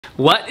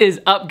What is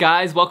up,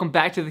 guys? Welcome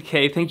back to the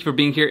cave. Thank you for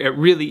being here. It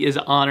really is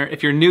an honor.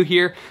 If you're new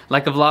here,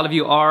 like a lot of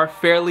you are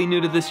fairly new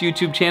to this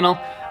YouTube channel,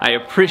 I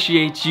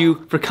appreciate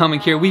you for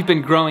coming here. We've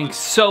been growing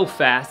so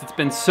fast. It's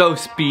been so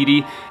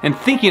speedy. And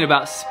thinking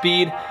about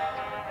speed,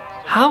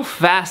 how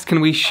fast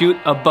can we shoot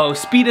a bow?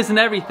 Speed isn't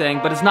everything,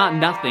 but it's not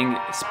nothing.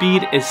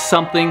 Speed is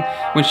something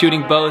when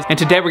shooting bows. And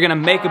today we're gonna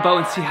make a bow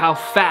and see how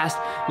fast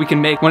we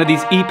can make one of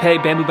these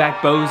Ipe bamboo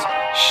back bows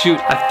shoot.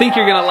 I think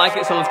you're gonna like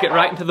it, so let's get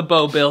right into the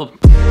bow build.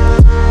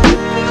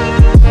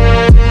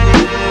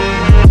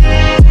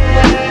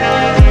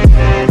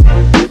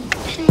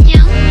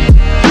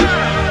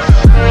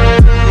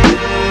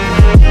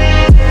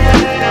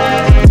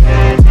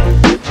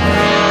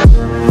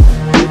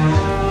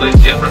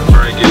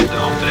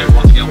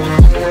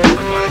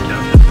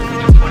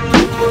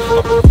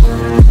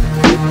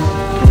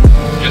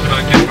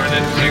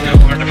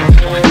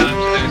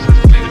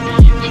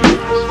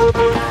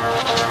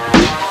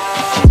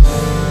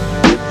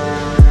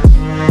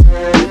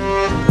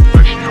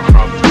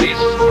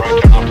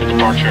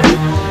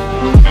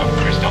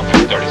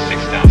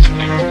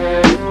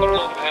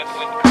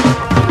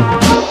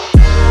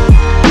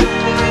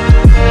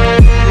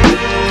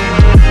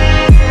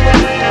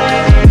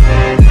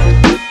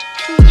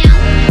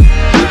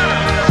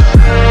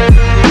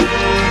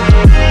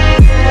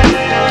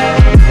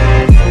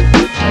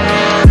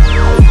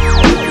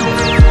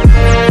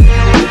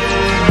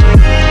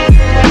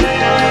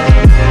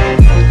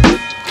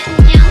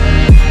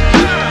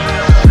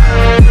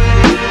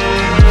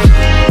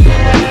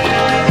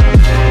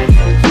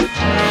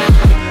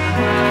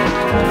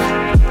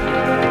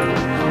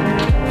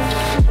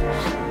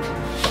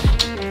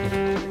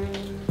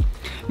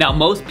 Now,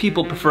 most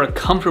people prefer a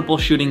comfortable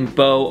shooting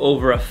bow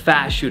over a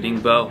fast shooting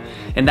bow,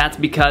 and that's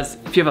because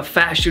if you have a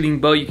fast shooting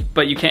bow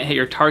but you can't hit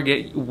your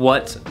target,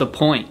 what's the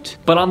point?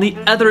 But on the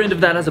other end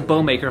of that, as a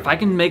bow maker, if I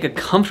can make a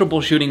comfortable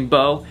shooting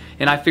bow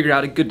and I figure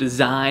out a good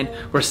design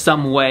or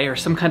some way or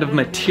some kind of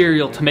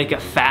material to make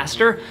it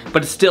faster,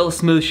 but it's still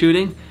smooth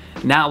shooting,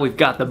 now we've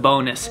got the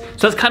bonus.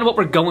 So that's kind of what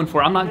we're going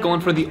for. I'm not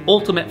going for the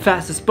ultimate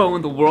fastest bow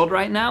in the world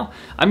right now.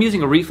 I'm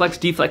using a Reflex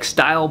Deflex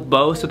style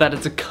bow so that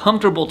it's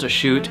comfortable to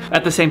shoot.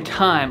 At the same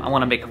time, I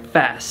want to make it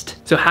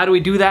fast. So how do we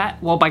do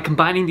that? Well, by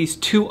combining these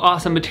two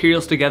awesome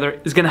materials together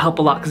is going to help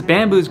a lot, because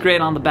bamboo is great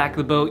on the back of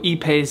the bow.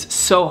 Ipe is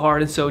so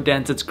hard and so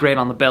dense, it's great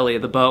on the belly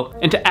of the bow.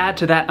 And to add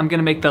to that, I'm going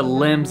to make the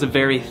limbs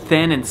very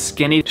thin and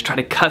skinny to try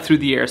to cut through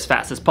the air as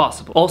fast as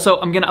possible. Also,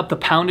 I'm going to up the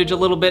poundage a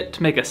little bit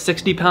to make a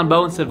 60-pound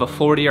bow instead of a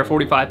 40 or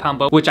 45-pound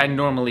bow, which I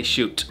normally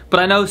shoot. But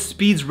I know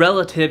speed's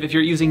relative if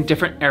you're using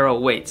different arrow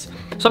weights.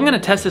 So I'm gonna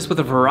test this with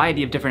a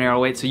variety of different arrow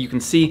weights so you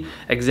can see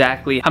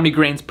exactly how many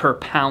grains per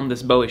pound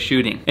this bow is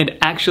shooting. And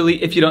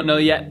actually, if you don't know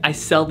yet, I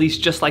sell these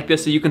just like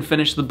this so you can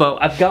finish the bow.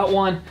 I've got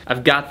one,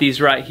 I've got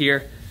these right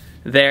here.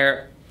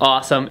 They're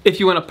awesome. If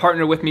you want to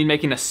partner with me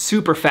making a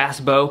super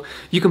fast bow,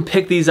 you can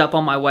pick these up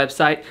on my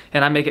website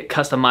and I make it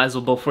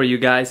customizable for you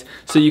guys.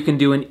 So you can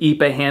do an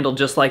Ipe handle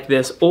just like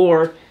this,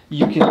 or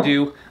you can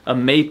do a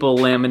maple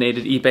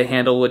laminated Ipe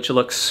handle, which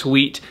looks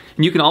sweet.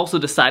 And you can also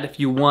decide if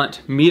you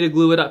want me to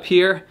glue it up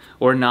here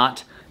or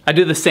not. I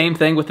do the same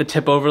thing with the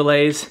tip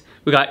overlays.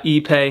 We got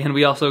Ipe and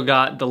we also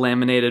got the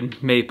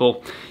laminated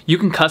maple. You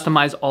can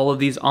customize all of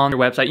these on your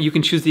website. You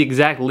can choose the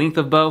exact length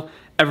of bow,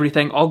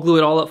 everything. I'll glue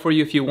it all up for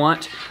you if you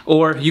want,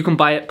 or you can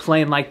buy it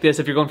plain like this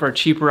if you're going for a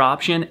cheaper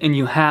option and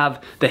you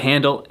have the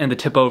handle and the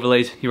tip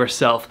overlays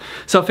yourself.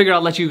 So I figured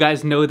I'd let you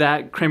guys know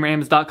that.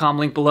 KramerAmons.com,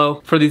 link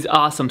below for these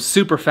awesome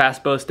super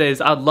fast bow stays.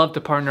 I'd love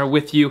to partner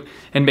with you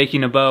in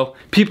making a bow.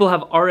 People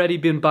have already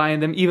been buying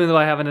them even though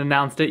I haven't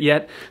announced it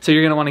yet, so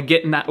you're gonna want to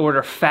get in that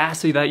order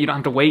fast so that you don't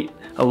have to wait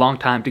a long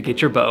time to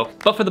get your bow.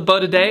 But for the bow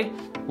today,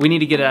 we need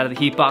to get it out of the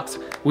heat box.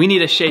 We need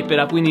to shape it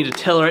up. We need to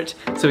tiller it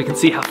so we can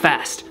see how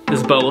fast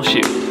this bow will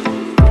shoot.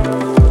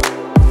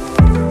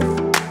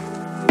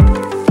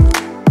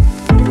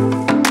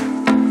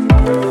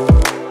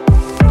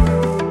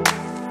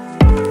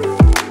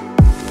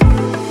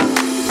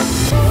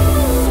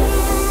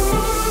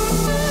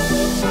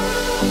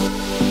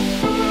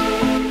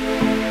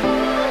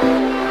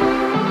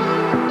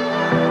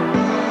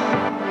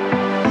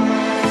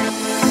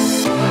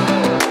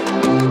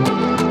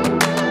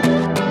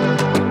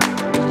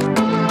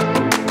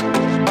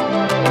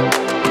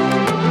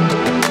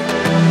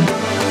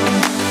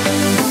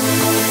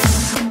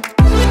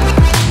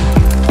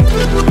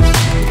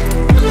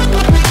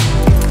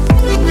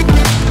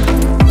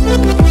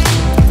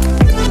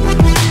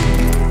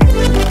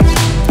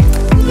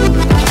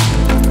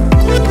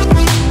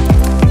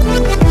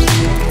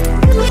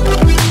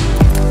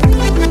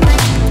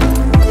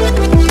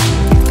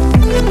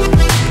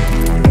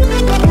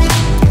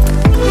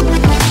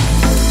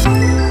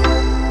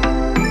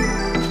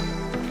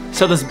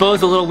 So this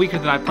bow's a little weaker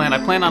than I planned.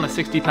 I planned on a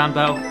 60-pound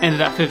bow,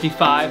 ended at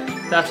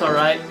 55. That's all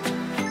right.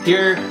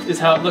 Here is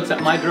how it looks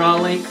at my draw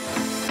length.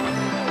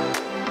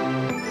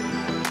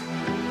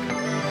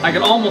 I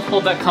can almost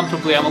hold that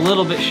comfortably. I'm a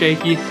little bit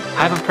shaky.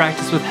 I haven't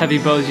practiced with heavy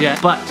bows yet,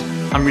 but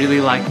I'm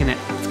really liking it.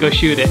 Let's go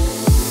shoot it.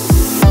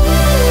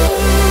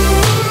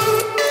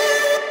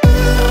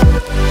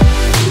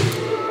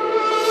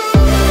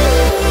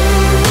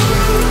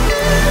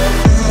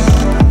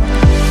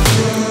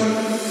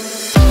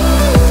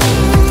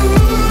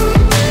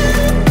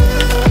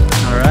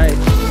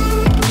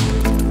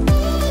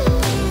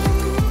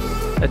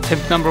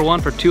 Attempt number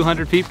 1 for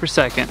 200 feet per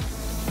second.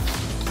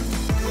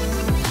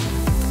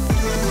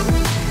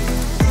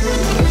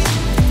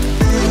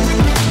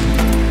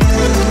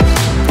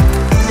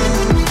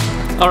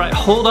 All right,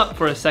 hold up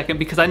for a second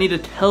because I need to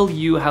tell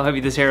you how heavy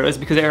this arrow is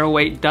because arrow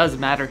weight does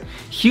matter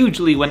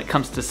hugely when it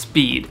comes to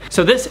speed.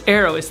 So this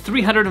arrow is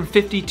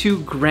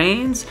 352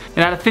 grains, and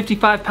at a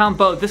 55-pound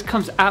bow, this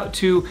comes out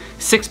to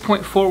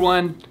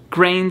 6.41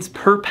 grains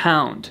per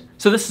pound.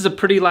 So this is a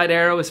pretty light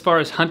arrow as far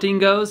as hunting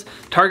goes.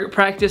 Target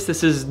practice,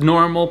 this is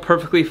normal,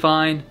 perfectly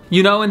fine.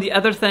 You know, and the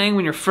other thing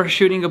when you're first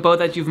shooting a bow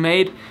that you've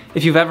made,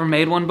 if you've ever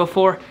made one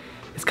before,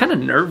 it's kind of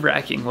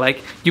nerve-wracking.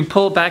 Like, you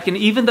pull it back, and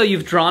even though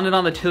you've drawn it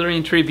on the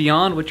tillering tree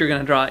beyond what you're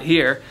gonna draw it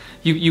here,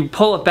 you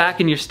pull it back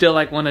and you're still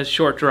like want a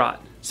short draw it.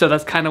 So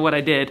that's kind of what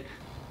I did.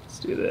 Let's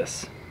do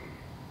this.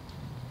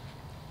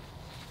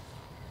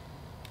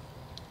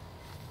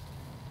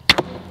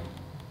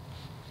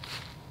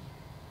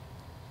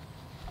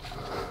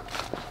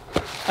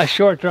 I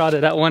short drawed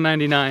it at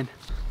 199.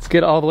 Let's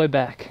get all the way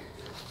back.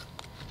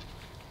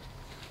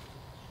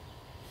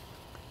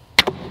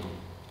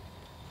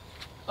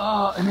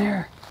 Oh, an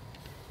error.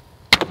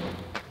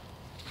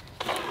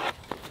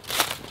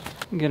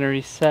 I'm gonna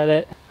reset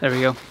it. There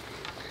we go.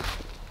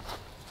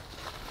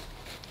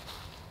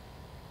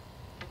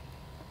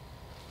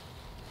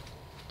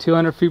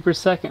 "200 feet per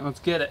second, let's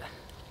get it.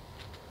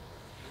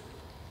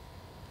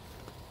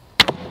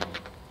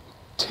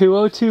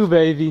 202,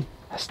 baby.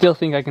 I still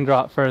think I can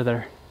draw it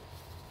further.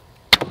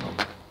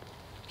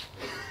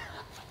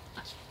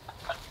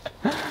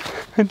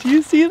 Do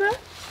you see that?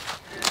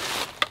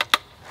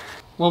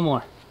 One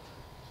more.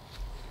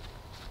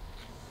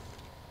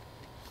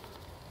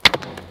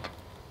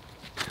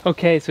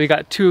 Okay, so we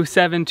got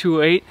 207,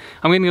 208.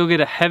 I'm gonna go get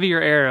a heavier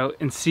arrow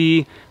and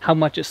see how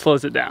much it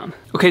slows it down.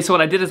 Okay, so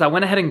what I did is I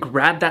went ahead and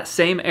grabbed that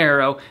same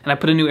arrow and I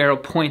put a new arrow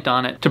point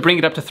on it to bring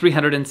it up to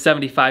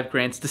 375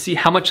 grains to see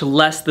how much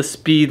less the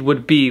speed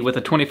would be with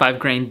a 25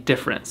 grain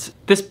difference.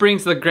 This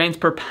brings the grains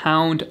per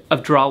pound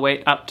of draw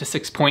weight up to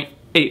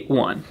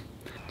 6.81.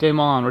 Game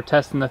on, we're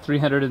testing the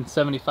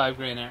 375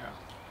 grain arrow.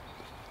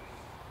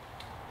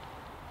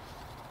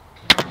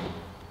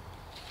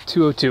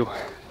 202.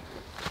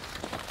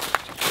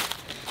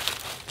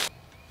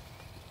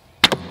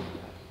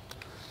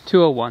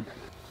 201.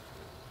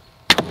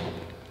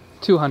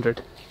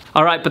 200.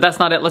 All right, but that's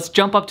not it. Let's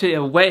jump up to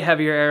a way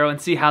heavier arrow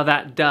and see how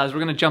that does.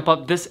 We're gonna jump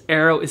up. This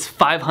arrow is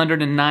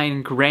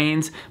 509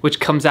 grains, which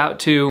comes out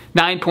to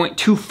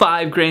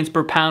 9.25 grains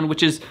per pound,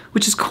 which is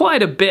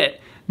quite a bit.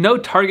 No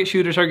target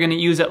shooters are gonna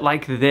use it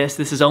like this.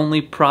 This is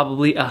only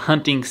probably a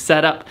hunting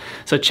setup.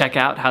 So check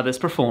out how this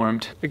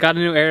performed. I got a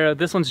new arrow.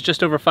 This one's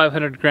just over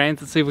 500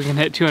 grains. Let's see if we can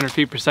hit 200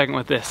 feet per second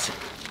with this.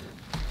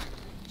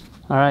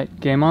 All right,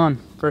 game on,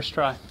 first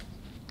try.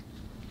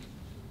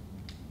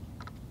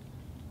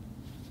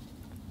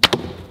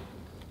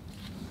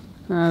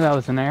 That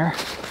was an error.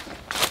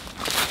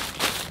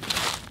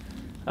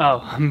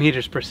 Oh,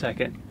 meters per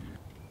second.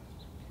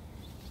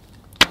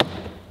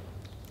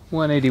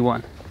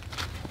 181.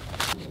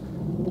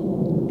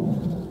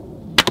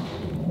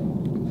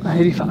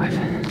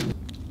 185.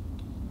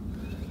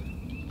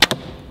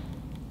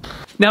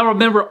 Now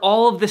remember,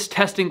 all of this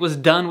testing was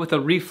done with a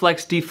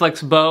Reflex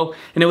Deflex bow,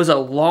 and it was a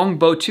long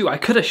bow too. I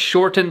could have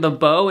shortened the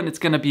bow and it's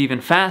gonna be even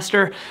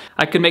faster.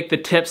 I could make the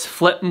tips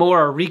flip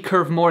more or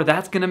recurve more.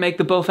 That's gonna make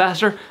the bow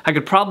faster. I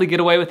could probably get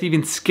away with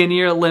even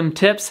skinnier limb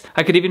tips.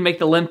 I could even make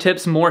the limb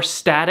tips more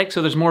static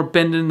so there's more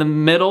bend in the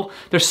middle.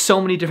 There's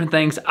so many different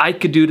things I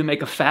could do to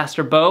make a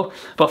faster bow.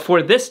 But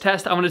for this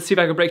test, I wanted to see if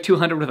I could break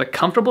 200 with a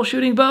comfortable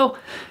shooting bow.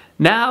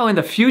 Now in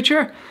the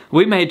future,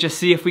 we may just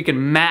see if we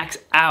can max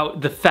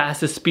out the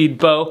fastest speed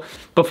bow.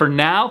 But for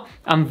now,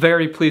 I'm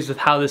very pleased with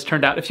how this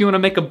turned out. If you wanna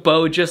make a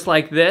bow just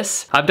like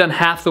this, I've done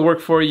half the work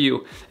for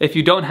you. If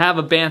you don't have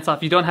a bandsaw,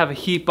 if you don't have a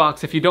heat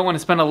box, if you don't wanna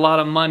spend a lot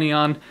of money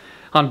on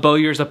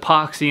Bowyer's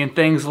epoxy and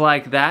things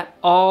like that,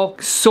 I'll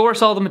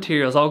source all the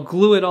materials, I'll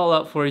glue it all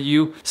up for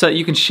you so that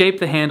you can shape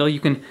the handle, you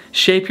can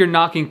shape your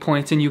knocking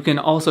points, and you can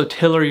also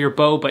tiller your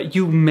bow, but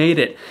you made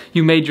it.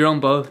 You made your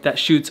own bow that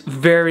shoots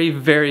very,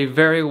 very,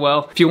 very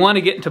well. If you want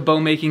to get into bow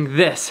making,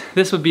 this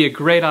would be a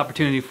great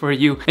opportunity for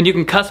you, and you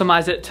can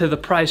customize it to the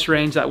price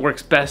range that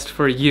works best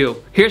for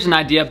you. Here's an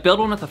idea: build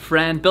one with a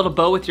friend, build a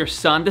bow with your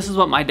son. This is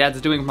what my dad's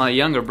doing with my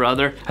younger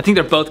brother. I think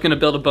they're both gonna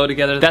build a bow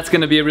together. That's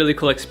gonna be a really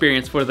cool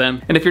experience for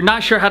them. And if you're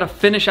not sure how to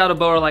finish out a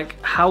bow, or like,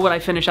 how would I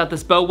finish out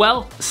this bow?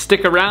 Well,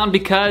 stick around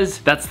because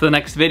that's the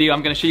next video.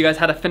 I'm gonna show you guys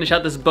how to finish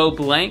out this bow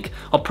blank.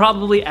 I'll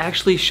probably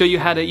actually show you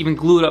how to even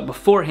glue it up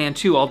beforehand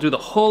too. I'll do the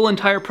whole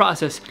entire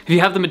process. If you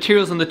have the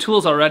materials and the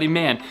tools already,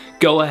 man,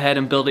 go ahead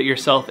and build it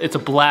yourself. It's a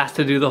blast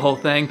to do the whole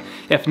thing.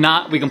 If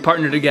not, we can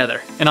partner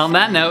together. And on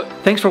that note,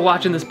 thanks for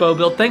watching this bow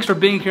build. Thanks for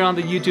being here on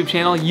the YouTube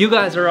channel. You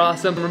guys are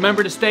awesome.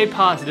 Remember to stay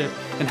positive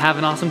and have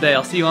an awesome day.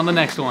 I'll see you on the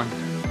next one.